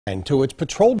And to its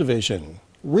patrol division,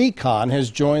 Recon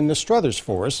has joined the Struthers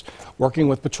force, working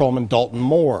with Patrolman Dalton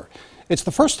Moore. It's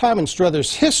the first time in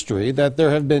Struthers history that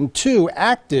there have been two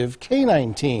active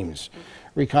K-9 teams.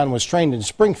 Recon was trained in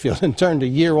Springfield and turned a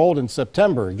year old in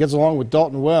September. He gets along with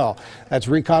Dalton well. That's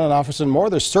Recon and Officer Moore.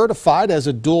 They're certified as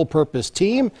a dual-purpose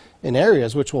team in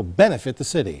areas which will benefit the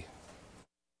city.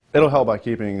 It'll help by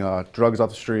keeping drugs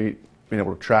off the street, being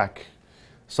able to track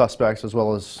suspects, as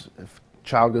well as if a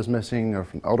child goes missing or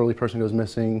if an elderly person goes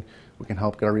missing, we can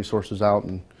help get our resources out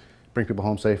and bring people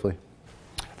home safely.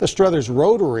 The Struthers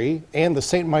Rotary and the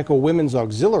St. Michael Women's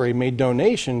Auxiliary made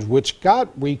donations which got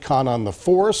Recon on the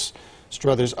force.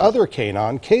 Struthers' other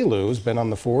K-9, K-Lou, has been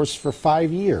on the force for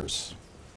 5 years.